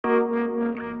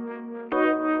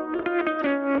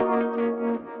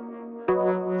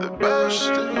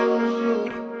best of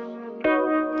you.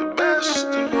 The best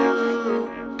of you.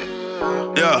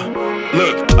 Yeah,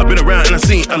 look, I've been around and I've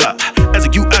seen a lot. As a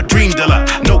youth, I dreamed a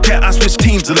lot. No cat, I switched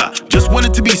teams a lot. Just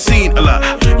wanted to be seen a lot.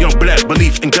 Young black,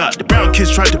 belief in God. The brown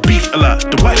kids tried to beef a lot.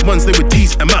 The white ones, they would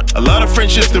tease and mock. A lot of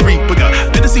friendships to reap, but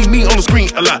God didn't see me on the screen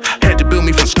a lot. Had to build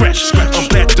me from scratch.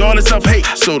 Unpacked all the self-hate,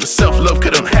 so the self-love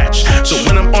could unhatch. So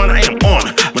when I'm on, I am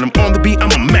on. When I'm on the beat,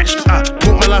 I'm unmatched. I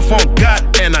put my life on God,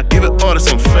 and I give it all to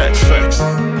some facts.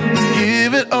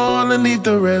 Give it all and leave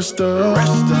the rest of.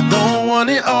 Don't want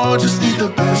it all, just need the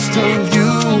best of you.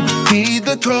 Heed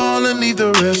the call and leave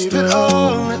the rest of.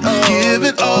 Give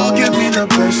it all, give me the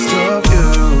best of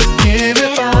you. Give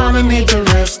it all and leave the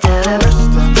rest of.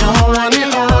 Don't want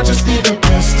it all, just need the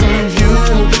best of you.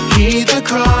 Heed the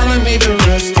call and leave the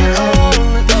rest of.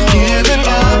 Give it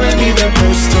all and leave the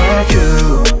best of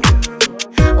you.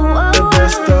 The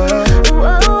best of.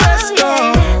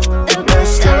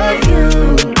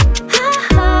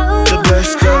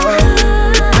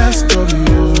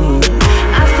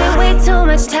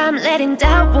 Time letting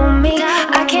doubt on me.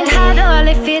 I can't hide all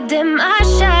if it dim my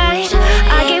shine.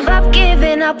 I give up,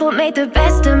 giving up what made the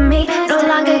best of me. No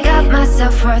longer got my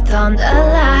self-worth on the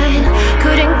line.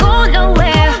 Couldn't go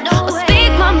nowhere or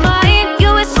speak my mind.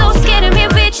 You were so scared of me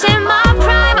reaching my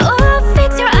prime. Oh,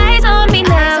 fix your eyes on me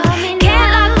now.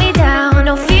 Can't lock me down.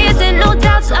 No fears and no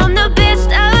doubts. I'm the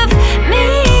best of me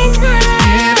now.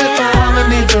 Give it all and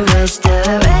leave the rest of.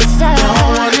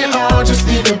 Don't want it all, just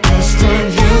need the best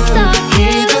of you.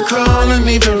 Call and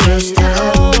leave the rest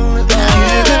out.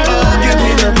 Give it all, give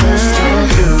me the best of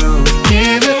you.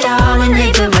 Give it all and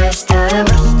leave the rest out.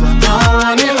 Don't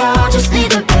want it all, just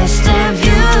need the best of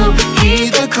you.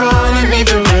 Heed the call and leave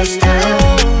the rest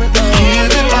out.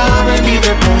 Give it all and leave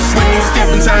the best out. When you step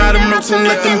inside them ropes and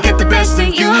let them get the best of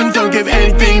you. Don't give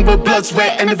anything but blood,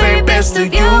 sweat, and the very best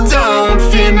of you. Don't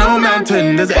fear no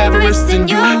mountain, there's Everest in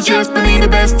you. Just believe the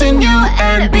best in you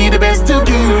and be the best of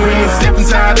you. When you step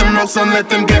inside them ropes and let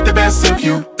them get the best of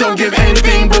you. Don't give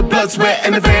anything but blood, sweat,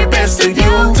 and the very best of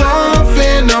you. Don't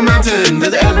fear no mountain,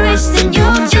 there's Everest in you.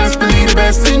 Just believe the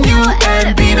best in you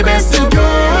and be the best of you.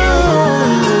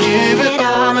 Give it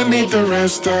all and leave the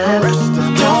rest of.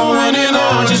 Don't want it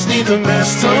all, just need the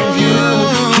best of you.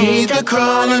 Heed the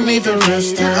call and leave the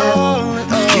rest of.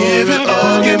 Give it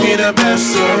all, give me the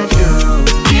best of you.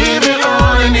 Give it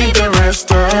all and leave the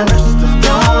rest of.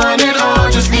 Don't want it all,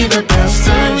 just need the best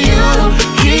of you.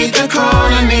 Heed the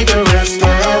call and leave the rest of.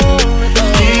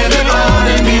 Give it all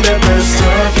and be the best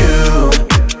of you.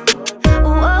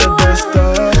 The best of.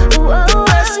 The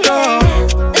best of.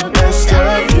 The best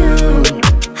of you.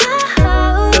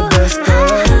 The best of.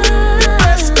 The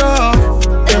best of.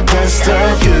 The best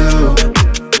of you.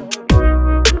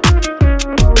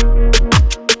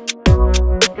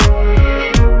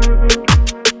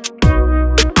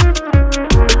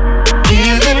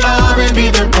 Give it all and be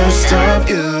the best of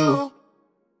you.